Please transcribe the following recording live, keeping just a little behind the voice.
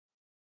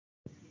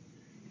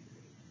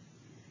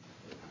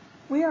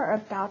We are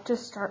about to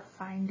start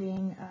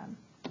finding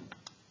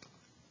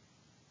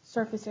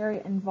surface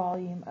area and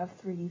volume of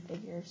 3D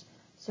figures.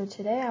 So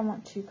today I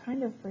want to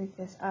kind of break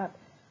this up.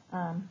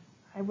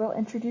 I will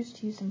introduce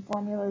to you some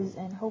formulas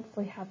and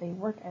hopefully how they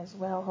work as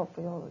well.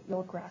 Hopefully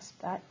you'll grasp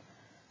that.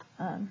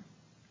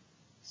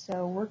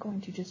 So we're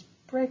going to just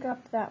break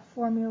up that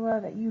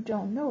formula that you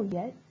don't know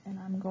yet, and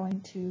I'm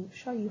going to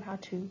show you how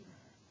to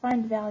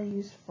find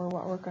values for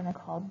what we're going to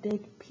call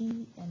big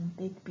P and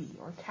big B,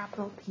 or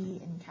capital P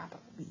and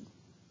capital B.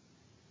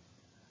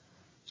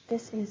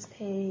 This is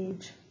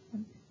page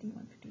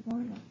 150,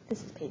 151.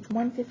 This is page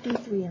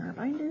 153 in our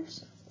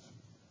binders.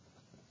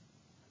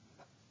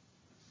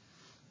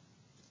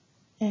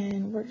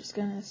 And we're just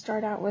going to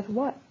start out with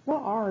what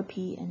are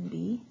P and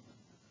B?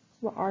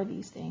 What are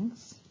these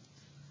things?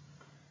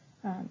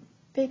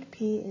 Big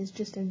P is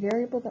just a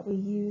variable that we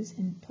use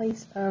in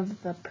place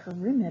of the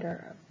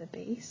perimeter of the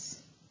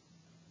base.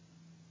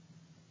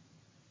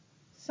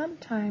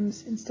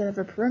 Sometimes, instead of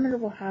a perimeter,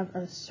 we'll have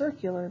a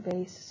circular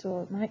base,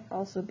 so it might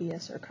also be a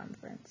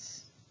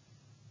circumference.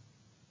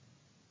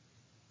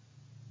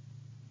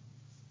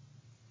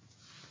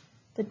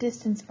 The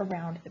distance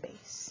around the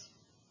base.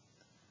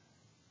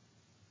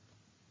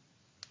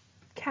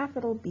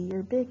 Capital B,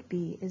 or big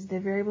B, is the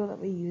variable that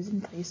we use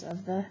in place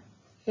of the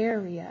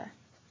area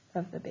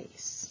of the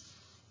base.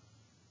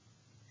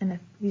 And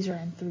these are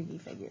in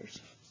 3D figures.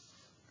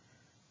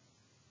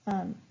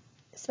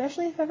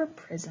 Especially if you have a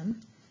prism,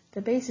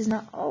 the base is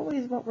not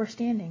always what we're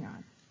standing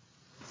on.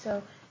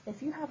 So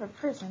if you have a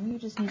prism, you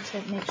just need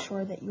to make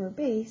sure that your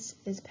base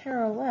is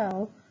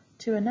parallel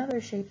to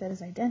another shape that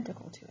is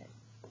identical to it.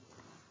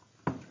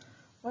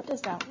 What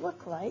does that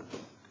look like?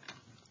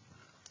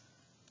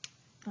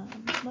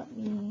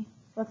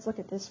 Let's look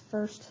at this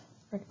first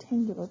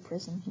rectangular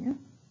prism here.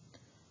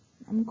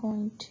 I'm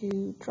going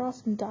to draw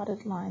some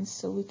dotted lines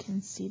so we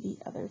can see the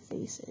other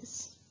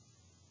faces.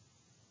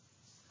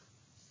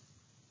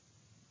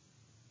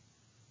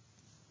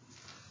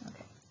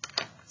 Okay,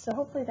 so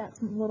hopefully that's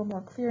a little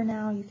more clear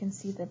now. You can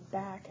see the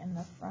back and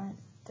the front,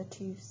 the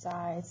two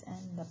sides,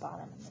 and the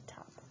bottom and the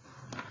top.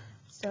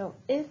 So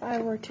if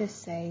I were to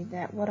say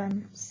that what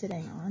I'm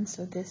sitting on,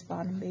 so this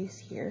bottom base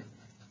here,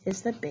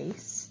 is the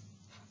base,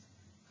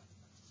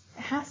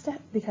 it has to,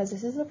 because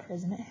this is a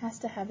prism, it has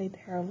to have a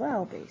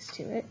parallel base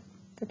to it.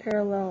 The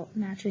parallel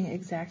matching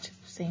exact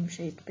same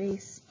shaped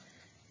base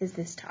is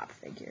this top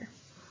figure.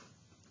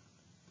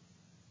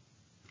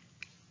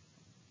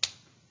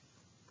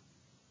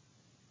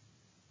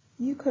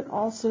 You could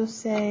also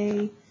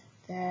say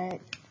that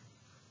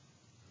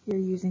you're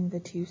using the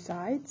two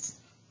sides.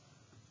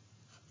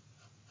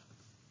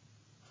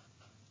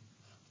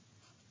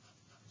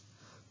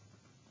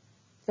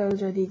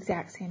 Those are the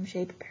exact same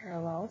shape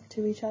parallel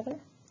to each other.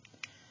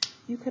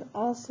 You could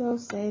also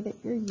say that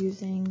you're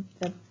using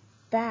the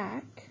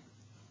back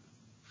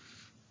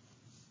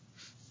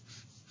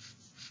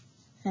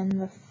and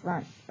the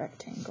front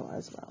rectangle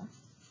as well.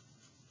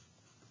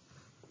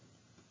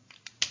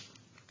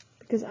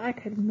 Because I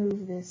could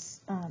move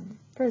this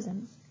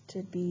prism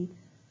to be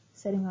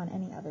sitting on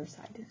any other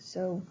side.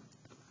 So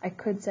I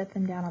could set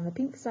them down on the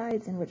pink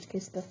sides, in which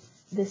case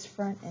this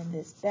front and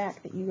this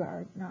back that you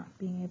are not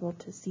being able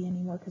to see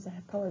anymore because I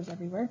have colors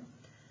everywhere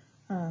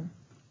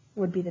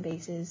would be the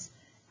bases.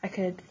 I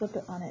could flip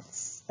it on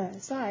its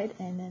side,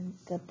 and then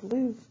the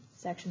blue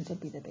sections would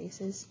be the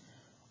bases,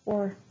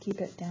 or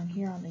keep it down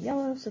here on the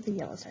yellow, so the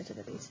yellow sides are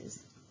the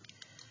bases.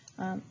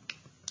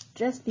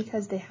 Just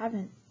because they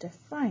haven't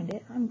defined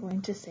it, I'm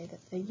going to say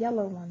that the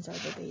yellow ones are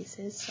the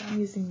bases, so I'm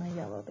using my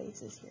yellow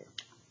bases here.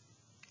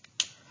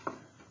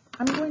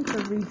 I'm going to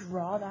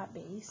redraw that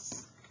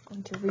base.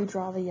 I'm going to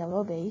redraw the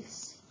yellow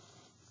base,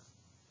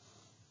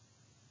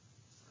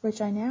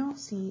 which I now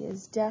see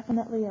is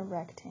definitely a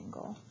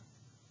rectangle.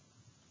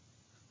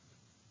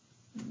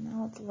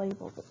 Now let's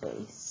label the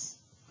base.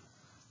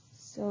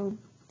 So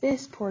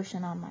this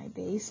portion on my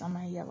base, on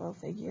my yellow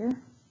figure,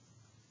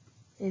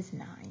 is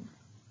 9.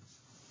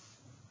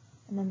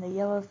 And then the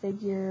yellow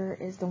figure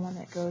is the one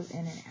that goes in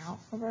and out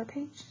of our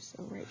page,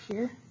 so right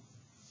here.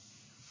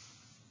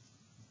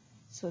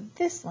 So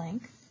this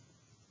length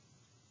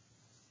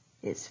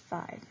is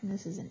 5, and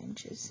this is in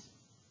inches.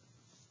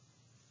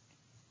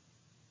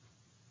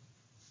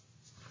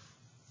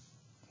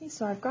 Okay,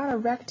 so I've got a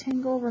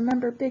rectangle.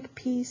 Remember, big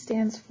P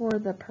stands for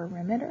the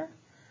perimeter.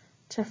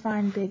 To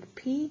find big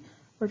P,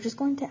 we're just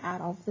going to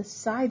add all the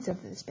sides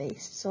of this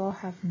base. So I'll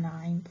have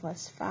 9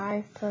 plus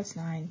 5 plus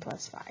 9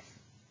 plus 5.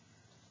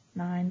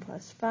 9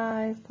 plus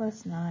 5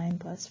 plus 9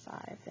 plus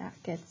 5.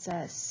 That gets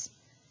us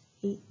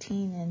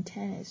 18, and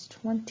 10 is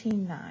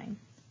 29.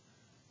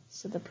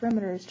 So the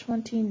perimeter is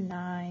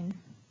 29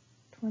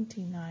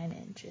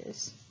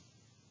 inches.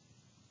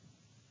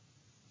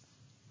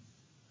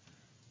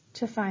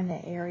 To find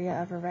the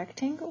area of a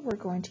rectangle, we're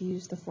going to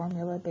use the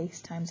formula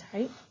base times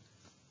height.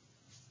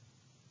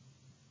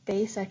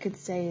 Base, I could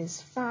say,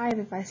 is 5.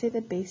 If I say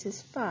the base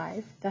is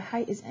 5, the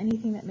height is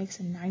anything that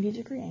makes a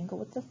 90-degree angle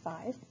with the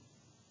 5.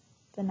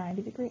 The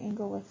 90-degree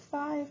angle with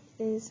 5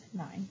 is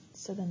 9,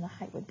 so then the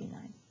height would be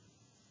 9.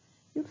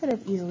 You could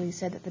have easily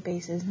said that the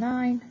base is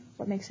 9.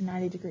 What makes a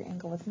 90-degree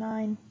angle with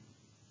 9?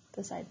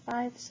 The side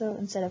 5. So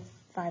instead of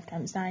 5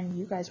 times 9,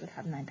 you guys would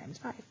have 9 times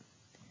 5.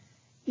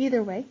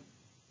 Either way,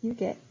 you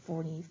get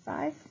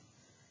 45.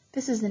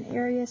 This is an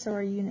area, so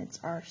our units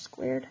are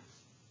squared.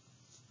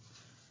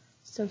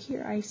 So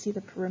here I see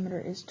the perimeter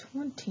is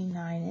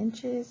 29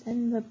 inches,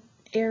 and the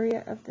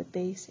area of the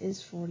base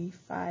is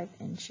 45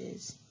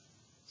 inches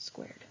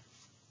squared.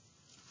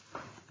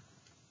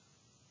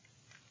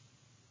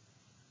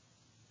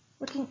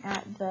 Looking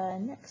at the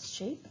next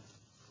shape,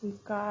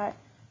 we've got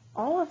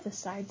all of the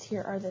sides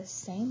here are the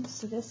same,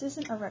 so this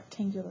isn't a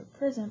rectangular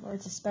prism, or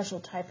it's a special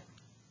type.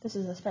 This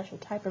is a special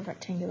type of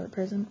rectangular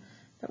prism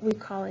that we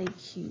call a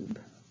cube.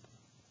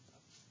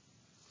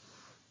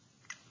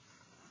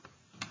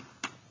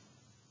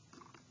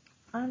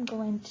 I'm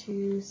going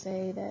to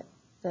say that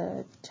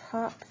the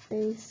top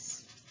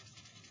face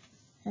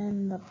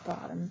and the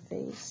bottom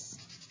face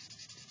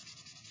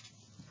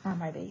are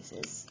my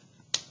bases.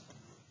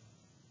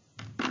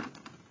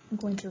 I'm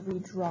going to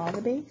redraw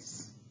the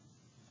base.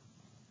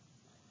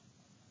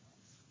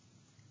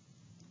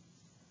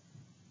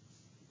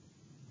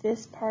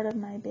 This part of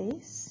my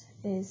base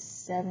is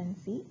 7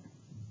 feet.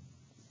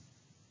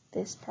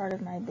 This part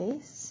of my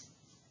base,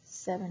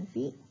 7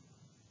 feet.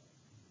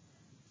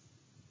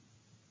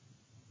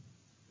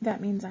 That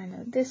means I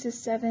know this is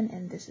 7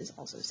 and this is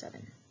also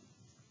 7.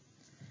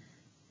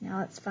 Now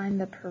let's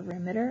find the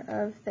perimeter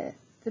of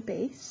the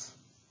base.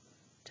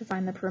 To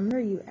find the perimeter,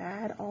 you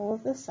add all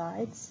of the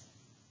sides.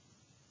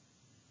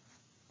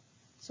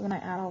 So when I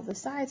add all of the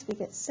sides, we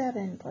get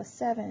 7 plus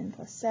 7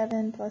 plus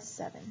 7 plus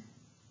 7.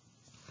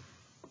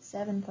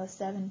 7 plus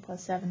 7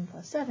 plus 7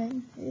 plus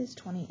 7 is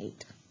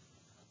 28.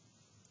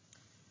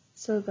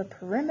 So the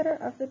perimeter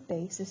of the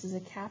base, this is a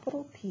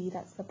capital P,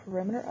 that's the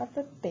perimeter of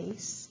the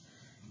base,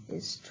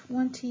 is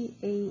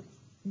 28.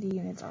 The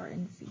units are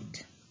in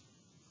feet.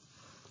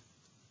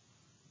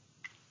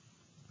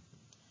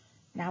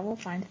 Now we'll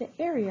find the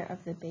area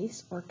of the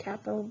base, or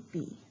capital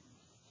B.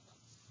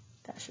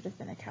 That should have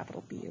been a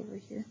capital B over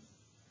here.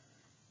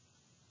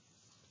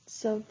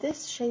 So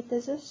this shape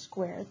is a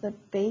square, the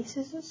base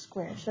is a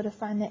square, so to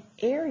find the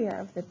area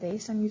of the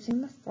base, I'm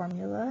using the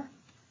formula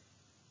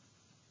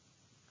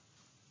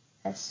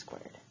S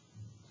squared.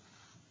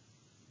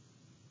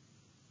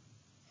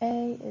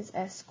 A is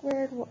S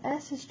squared. Well,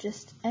 S is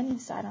just any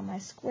side on my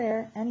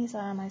square. Any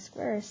side on my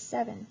square is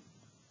 7.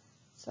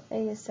 So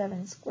A is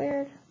 7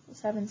 squared.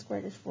 7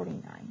 squared is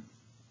 49.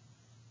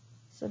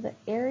 So the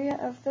area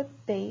of the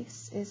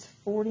base is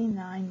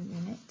 49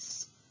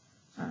 units.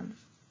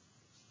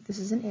 This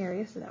is an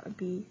area, so that would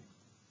be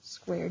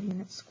squared,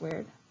 units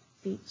squared,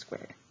 feet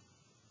squared.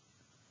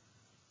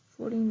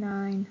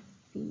 49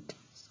 feet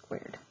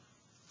squared.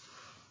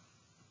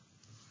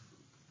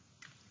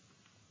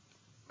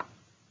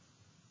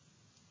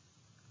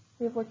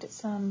 We've looked at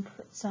some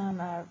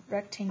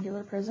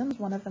rectangular prisms.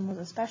 One of them was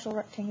a special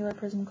rectangular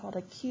prism called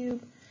a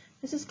cube.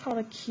 This is called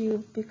a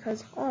cube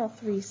because all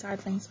 3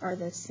 side lengths are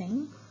the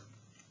same.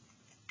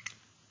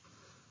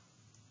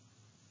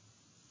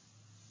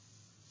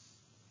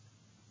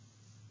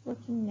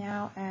 Looking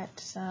now at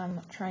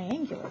some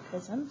triangular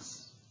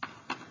prisms.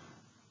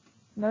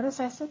 Notice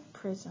I said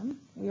prism.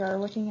 We are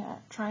looking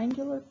at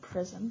triangular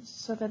prisms.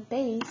 So the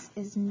base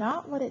is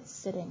not what it's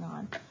sitting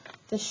on.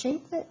 The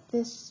shape that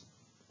this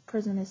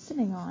prism is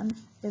sitting on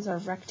is a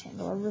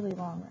rectangle, a really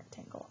long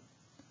rectangle.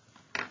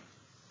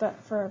 But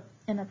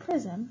in a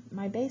prism,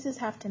 my bases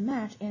have to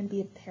match and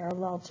be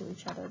parallel to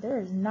each other. There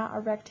is not a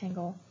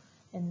rectangle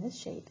in this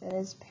shape that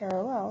is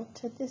parallel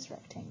to this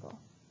rectangle.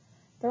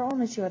 There are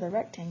only 2 other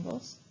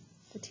rectangles,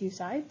 the 2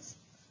 sides,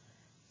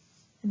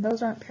 and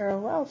those aren't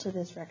parallel to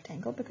this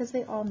rectangle because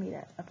they all meet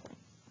at a point.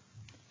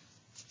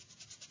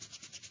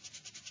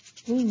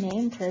 We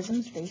name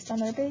prisms based on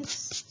their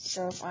base.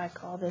 So if I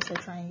call this a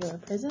triangular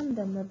prism,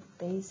 then the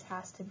base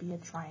has to be a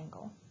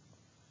triangle.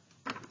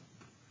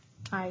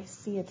 I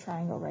see a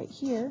triangle right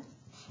here,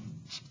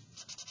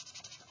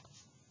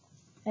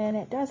 and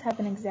it does have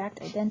an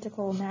exact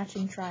identical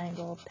matching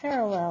triangle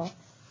parallel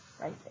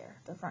right there,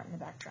 the front and the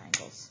back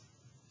triangles.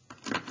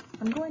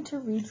 I'm going to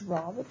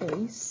redraw the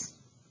base.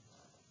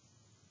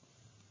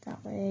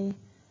 That way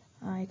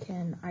I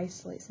can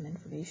isolate some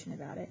information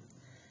about it.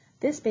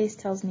 This base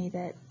tells me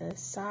that the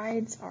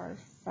sides are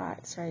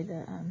 5,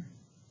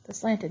 the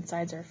slanted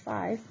sides are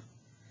 5.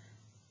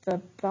 The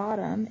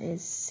bottom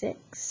is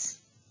 6.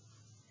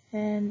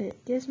 And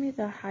it gives me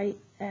the height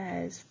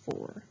as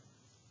 4.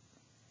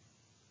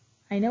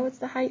 I know it's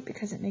the height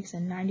because it makes a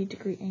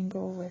 90-degree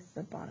angle with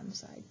the bottom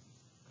side.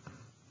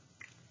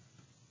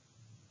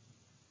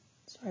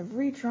 So I've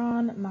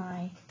redrawn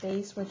my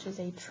base, which is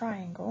a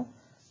triangle.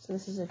 So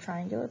this is a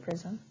triangular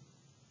prism.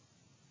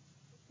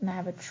 And I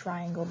have a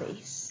triangle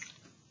base.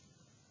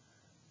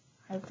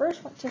 I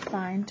first want to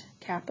find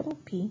capital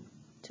P.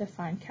 To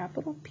find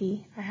capital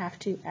P, I have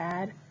to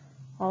add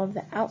all of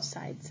the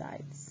outside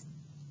sides,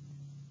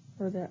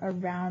 or the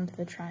around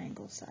the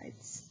triangle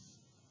sides.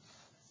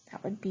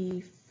 That would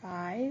be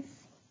 5,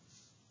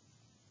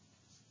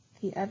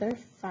 the other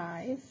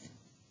 5,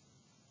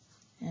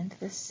 and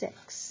the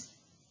 6.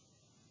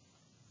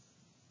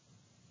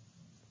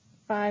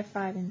 5,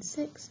 5, and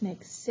 6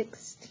 makes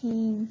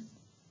 16,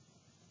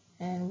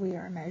 and we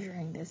are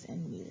measuring this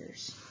in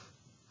meters.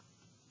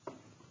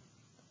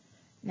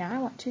 Now I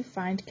want to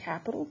find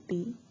capital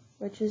B,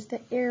 which is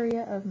the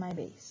area of my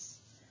base.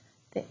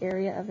 The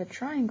area of a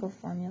triangle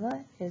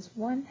formula is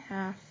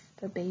 1/2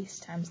 the base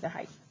times the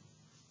height.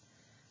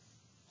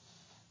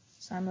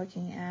 So I'm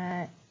looking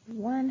at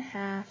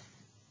 1/2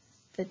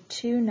 the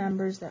two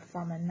numbers that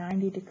form a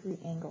 90-degree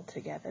angle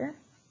together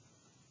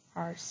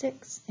are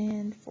 6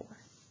 and 4.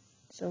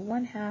 So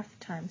 1/2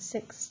 times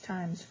 6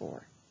 times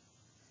 4.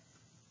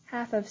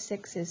 Half of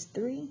 6 is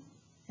 3,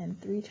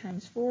 and 3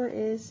 times 4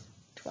 is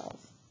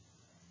 12.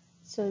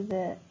 So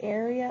the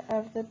area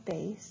of the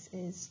base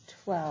is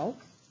 12.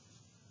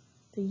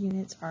 The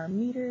units are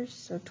meters,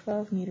 so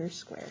 12 meters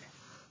squared.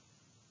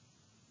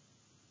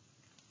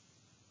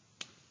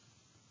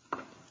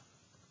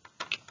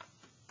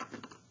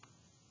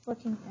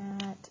 Looking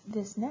at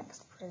this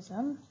next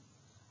prism,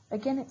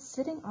 again it's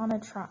sitting on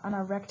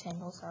a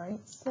rectangle,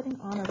 It's sitting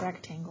on a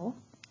rectangle,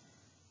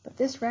 but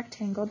this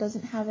rectangle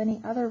doesn't have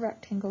any other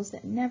rectangles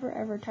that never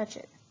ever touch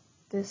it.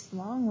 This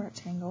long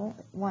rectangle,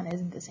 one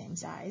isn't the same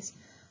size,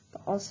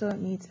 but also it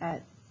meets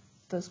at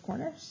those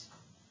corners.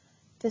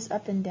 This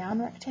up and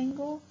down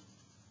rectangle,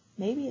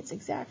 maybe it's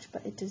exact,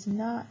 but it's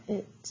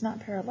not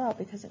parallel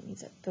because it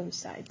meets at those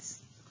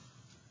sides.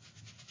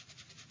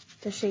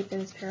 The shape that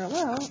is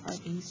parallel are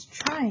these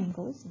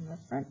triangles in the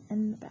front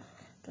and the back,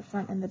 the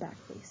front and the back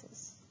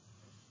faces.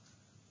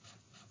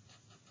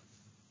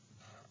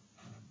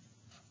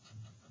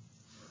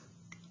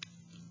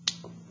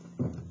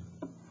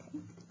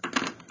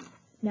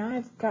 Now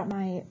I've got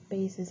my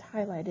bases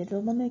highlighted,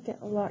 it'll make it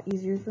a lot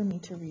easier for me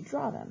to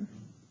redraw them.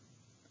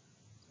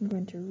 I'm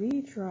going to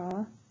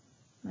redraw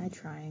my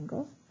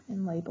triangle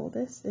and label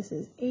this. This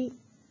is 8,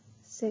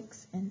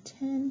 6, and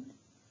 10.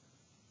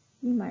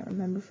 You might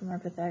remember from our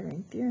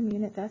Pythagorean theorem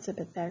unit, that's a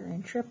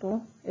Pythagorean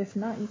triple. If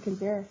not, you could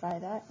verify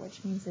that,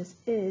 which means this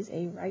is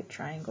a right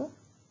triangle.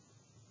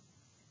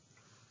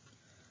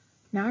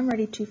 Now I'm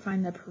ready to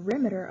find the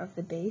perimeter of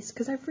the base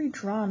because I've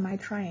redrawn my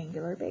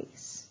triangular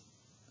base.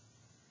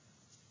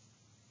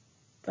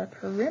 The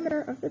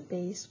perimeter of the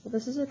base, well,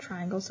 this is a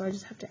triangle, so I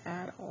just have to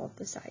add all of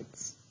the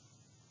sides.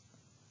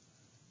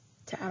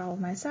 To add all of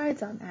my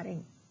sides, I'm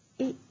adding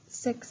 8,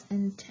 6,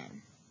 and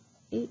 10.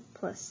 8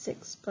 plus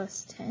 6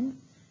 plus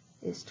 10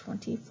 is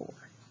 24.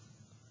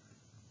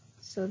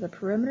 So the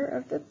perimeter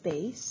of the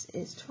base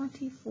is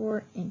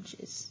 24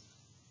 inches.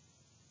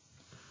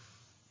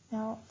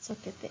 Now let's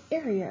look at the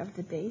area of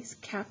the base.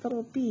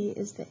 Capital B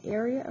is the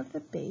area of the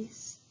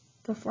base.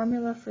 The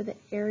formula for the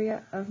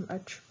area of a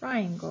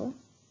triangle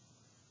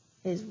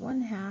is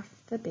 1/2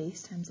 the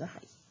base times the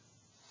height.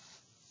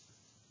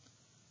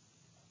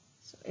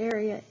 So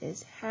area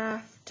is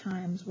half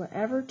times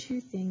whatever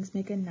two things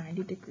make a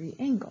 90-degree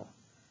angle.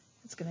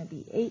 It's going to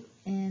be 8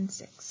 and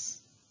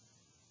 6.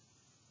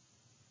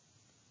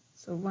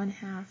 So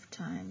 1/2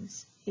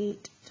 times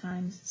 8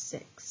 times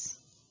 6.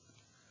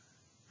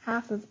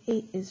 Half of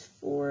 8 is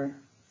 4.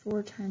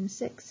 4 times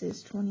 6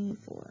 is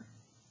 24.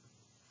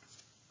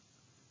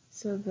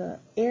 So the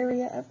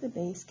area of the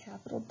base,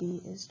 capital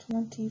B, is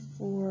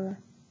 24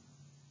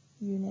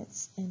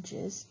 units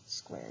inches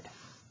squared.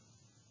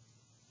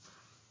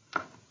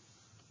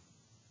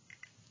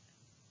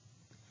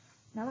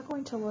 Now we're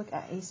going to look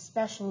at a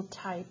special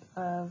type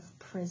of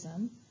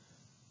prism.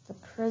 The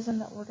prism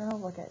that we're going to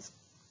look at has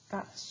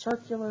got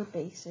circular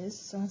bases,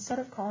 so instead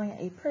of calling it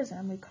a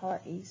prism, we call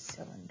it a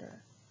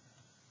cylinder.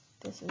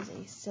 This is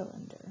a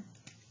cylinder.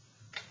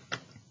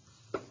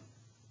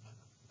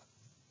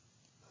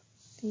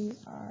 These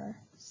are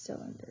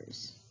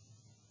cylinders.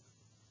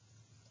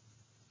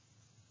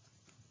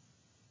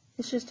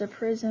 It's just a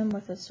prism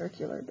with a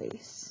circular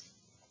base.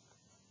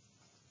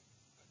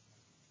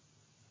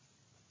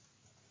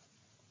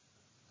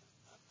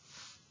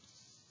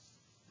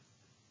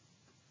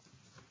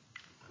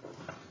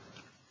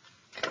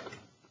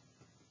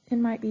 It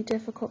might be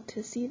difficult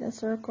to see the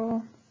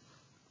circle.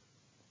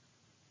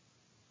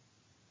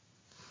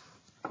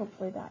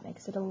 Hopefully that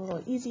makes it a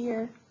little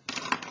easier.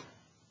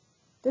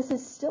 This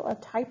is still a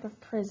type of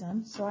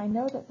prism, so I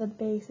know that the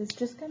base is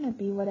just going to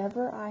be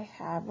whatever I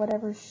have,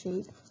 whatever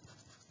shape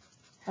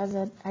has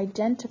an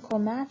identical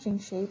matching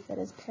shape that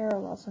is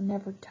parallel, so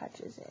never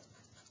touches it.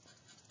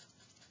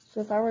 So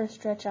if I were to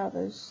stretch out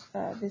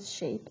this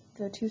shape,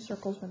 the two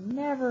circles would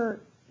never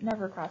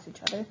cross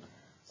each other.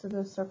 So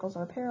those circles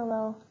are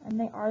parallel, and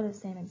they are the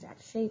same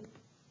exact shape,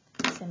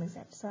 same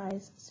exact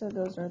size. So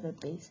those are the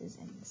bases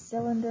in the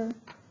cylinder.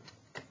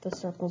 The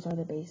circles are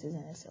the bases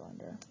in a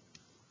cylinder.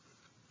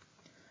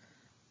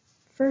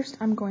 First,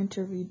 I'm going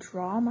to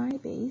redraw my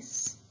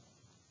base.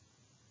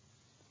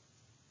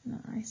 Now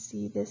I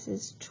see this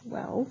is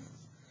 12.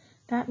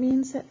 That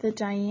means that the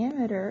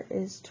diameter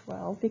is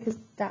 12 because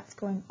that's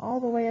going all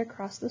the way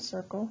across the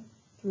circle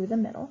through the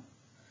middle.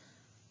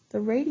 The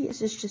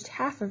radius is just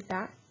half of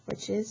that,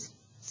 which is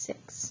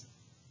 6.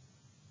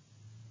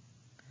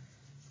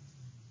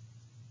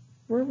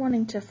 we're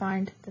wanting to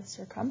find the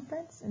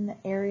circumference and the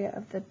area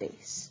of the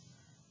base.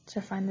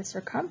 To find the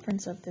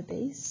circumference of the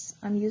base,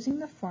 I'm using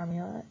the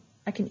formula.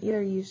 I can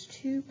either use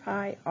 2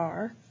 pi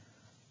r,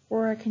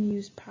 or I can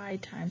use pi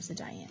times the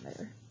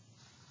diameter.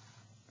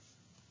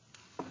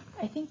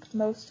 I think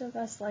most of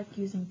us like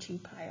using 2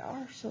 pi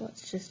r, so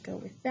let's just go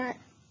with that.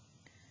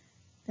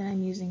 Then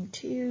I'm using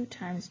 2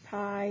 times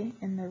pi,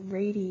 and the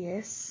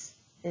radius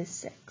is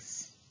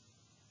 6.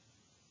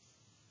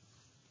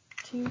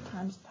 2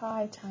 times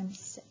pi times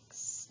 6.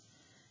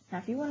 Now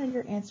if you wanted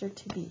your answer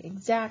to be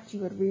exact, you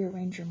would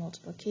rearrange your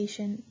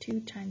multiplication. 2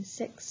 times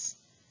 6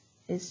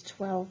 is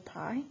 12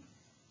 pi.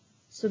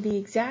 So the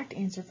exact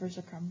answer for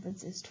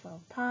circumference is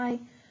 12 pi,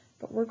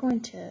 but we're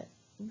going to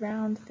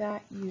round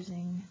that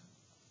using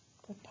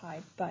the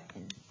pi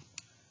button.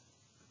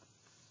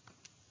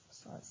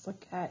 So let's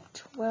look at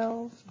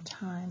 12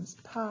 times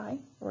pi,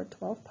 or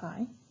 12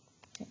 pi.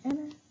 Hit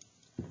enter,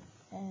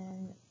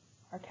 and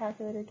our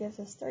calculator gives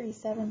us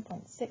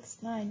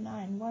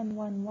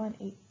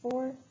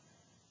 37.6991184.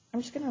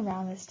 I'm just going to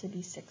round this to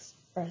be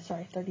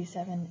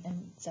 37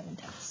 and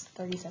 7/10,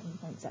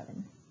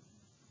 37.7.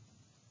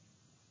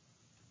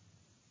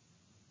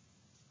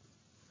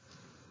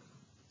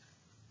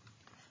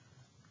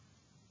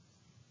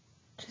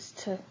 Just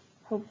to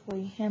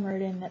hopefully hammer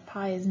it in that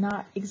pi is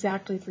not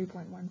exactly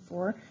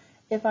 3.14.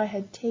 If I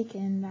had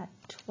taken that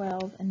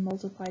 12 and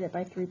multiplied it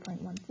by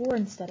 3.14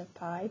 instead of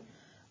pi,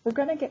 we're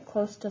going to get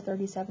close to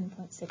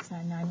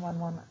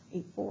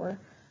 37.6991184,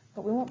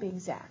 but we won't be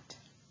exact.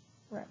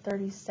 We're at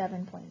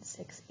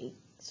 37.68.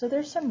 So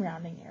there's some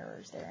rounding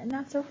errors there, and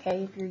that's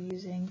okay if you're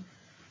using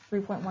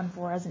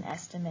 3.14 as an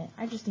estimate.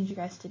 I just need you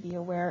guys to be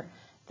aware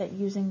that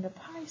using the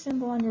pi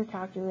symbol on your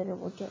calculator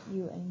will get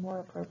you a more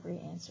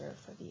appropriate answer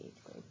for the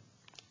 8th grade.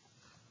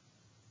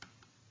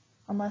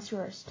 Unless you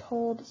are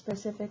told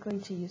specifically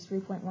to use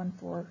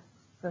 3.14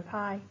 for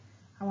pi,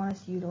 I want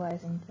us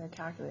utilizing the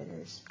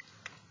calculators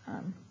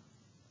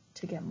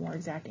to get more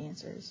exact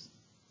answers.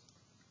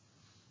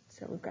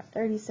 So we've got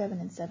 37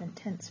 and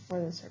 7/10 for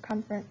the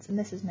circumference, and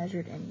this is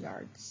measured in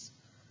yards.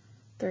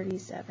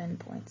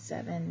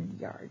 37.7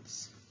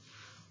 yards.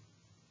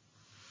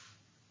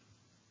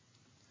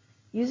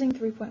 Using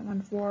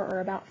 3.14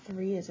 or about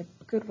 3 is a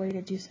good way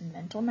to do some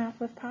mental math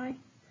with pi.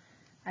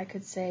 I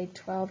could say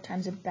 12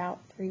 times about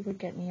 3 would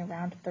get me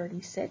around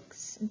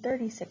 36, and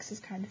 36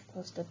 is kind of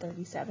close to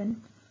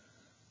 37.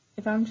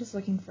 If I'm just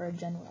looking for a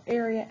general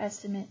area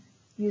estimate,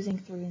 using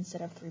 3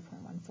 instead of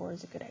 3.14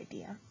 is a good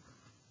idea.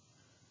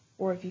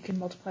 Or if you can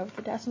multiply with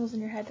the decimals in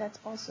your head, that's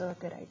also a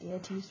good idea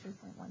to use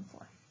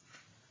 3.14.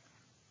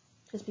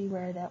 Just be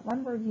aware that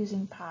when we're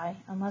using pi,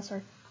 unless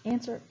our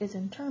answer is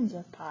in terms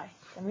of pi,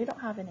 then we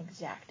don't have an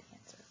exact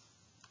answer,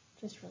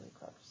 just really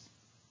close.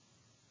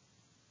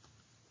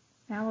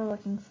 Now we're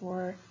looking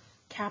for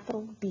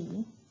capital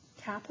B.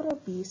 Capital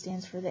B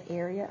stands for the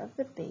area of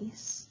the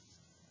base.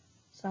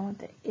 So I want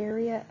the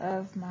area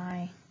of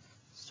my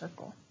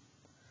circle.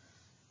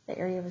 The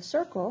area of a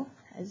circle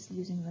is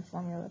using the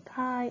formula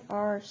pi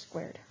r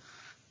squared.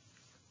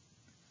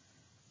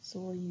 So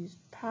we'll use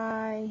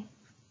pi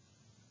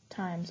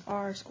times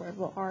r squared.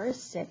 Well, r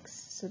is 6,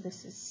 so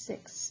this is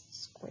 6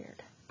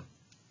 squared.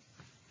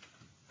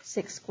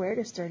 6 squared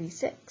is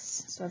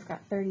 36, so I've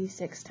got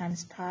 36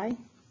 times pi.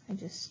 I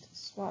just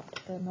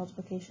swapped the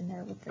multiplication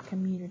there with the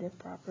commutative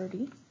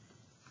property.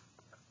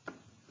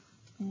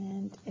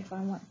 And if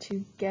I want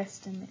to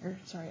guesstimate, or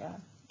sorry,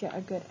 get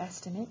a good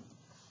estimate,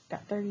 I've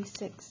got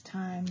 36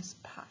 times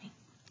pi.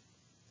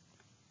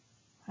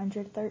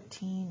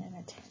 113 and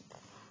a 10th.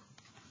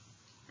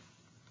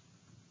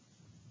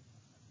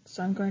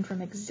 So I'm going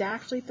from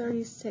exactly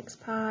 36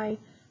 pi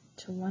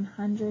to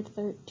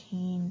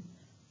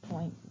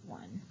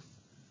 113.1.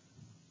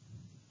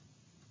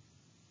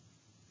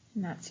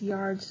 And that's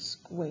yards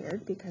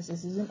squared because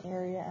this is an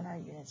area and our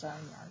units are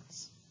in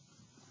yards.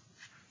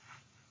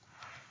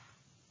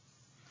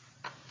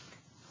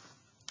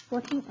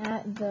 Looking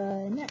at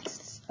the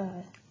next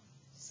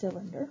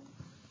cylinder,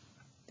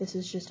 this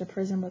is just a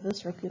prism with a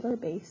circular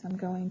base. I'm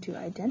going to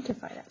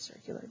identify that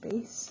circular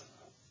base.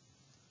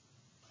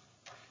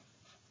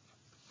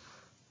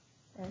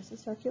 There's the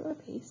circular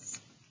base.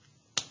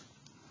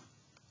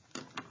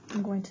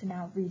 I'm going to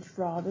now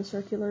redraw the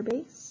circular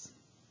base.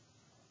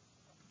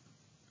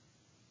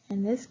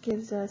 And this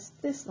gives us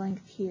this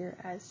length here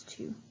as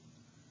 2.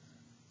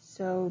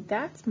 So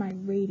that's my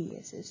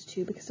radius is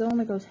 2 because it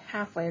only goes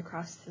halfway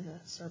across to the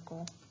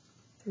circle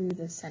through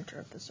the center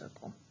of the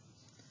circle.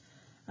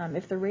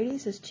 If the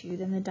radius is 2,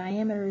 then the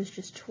diameter is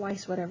just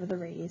twice whatever the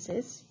radius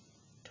is.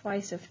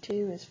 Twice of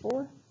 2 is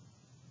 4,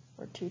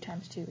 or 2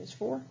 times 2 is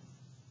 4.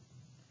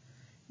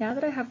 Now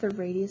that I have the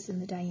radius and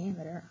the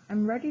diameter,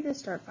 I'm ready to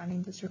start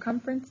finding the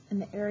circumference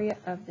and the area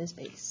of this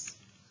base.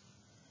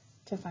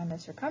 To find the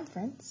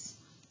circumference,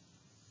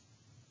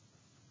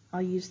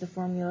 I'll use the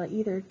formula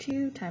either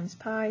 2 times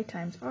pi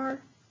times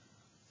r,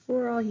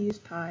 or I'll use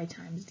pi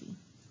times d.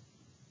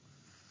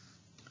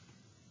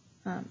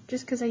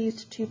 Just because I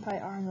used 2 pi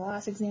r in the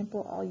last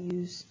example, I'll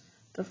use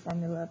the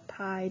formula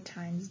pi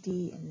times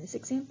d in this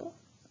example.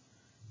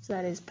 So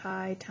that is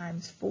pi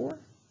times 4,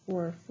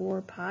 or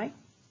 4 pi.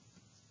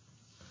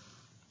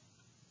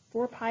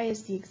 4 pi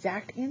is the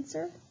exact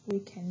answer. We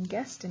can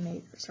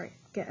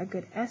get a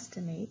good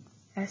estimate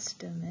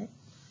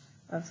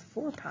of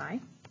 4 pi.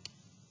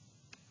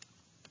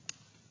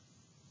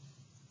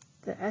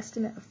 The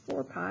estimate of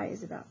 4 pi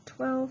is about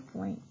 12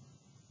 and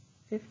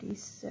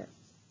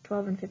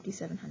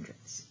 57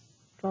 hundredths,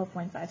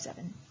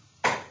 12.57.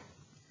 And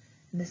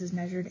this is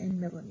measured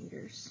in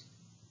millimeters.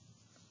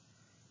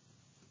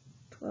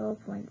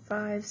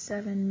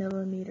 12.57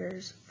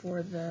 millimeters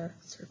for the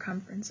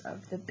circumference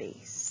of the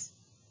base.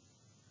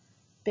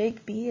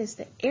 Big B is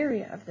the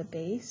area of the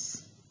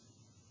base.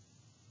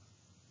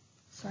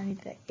 So I need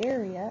the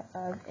area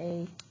of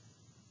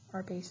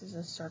our base is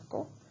a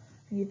circle.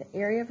 I need the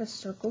area of a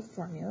circle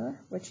formula,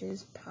 which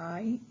is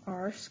pi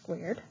r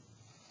squared.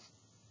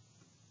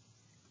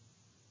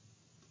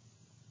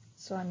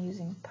 So I'm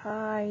using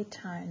pi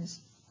times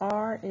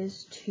r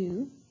is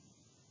 2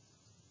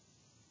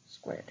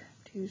 squared.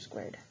 2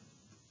 squared.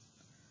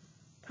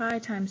 Pi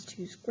times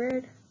 2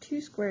 squared.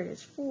 2 squared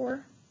is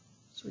 4.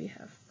 So we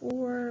have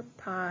 4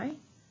 pi,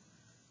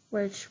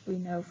 which we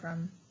know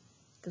from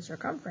the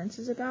circumference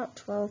is about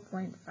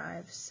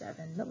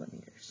 12.57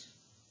 millimeters.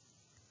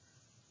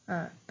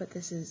 But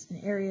this is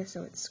an area,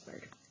 so it's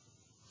squared.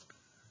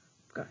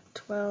 We've got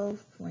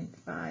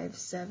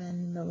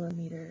 12.57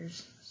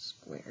 millimeters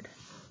squared.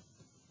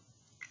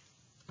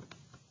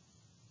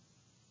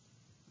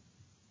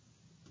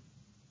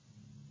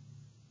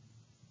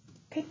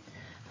 Okay,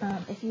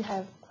 if you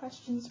have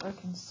questions or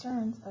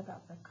concerns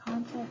about the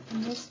content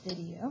in this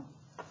video,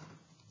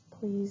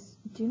 please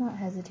do not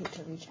hesitate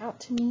to reach out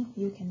to me.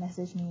 You can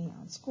message me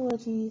on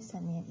Schoology,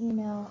 send me an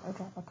email, or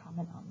drop a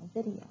comment on the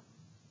video.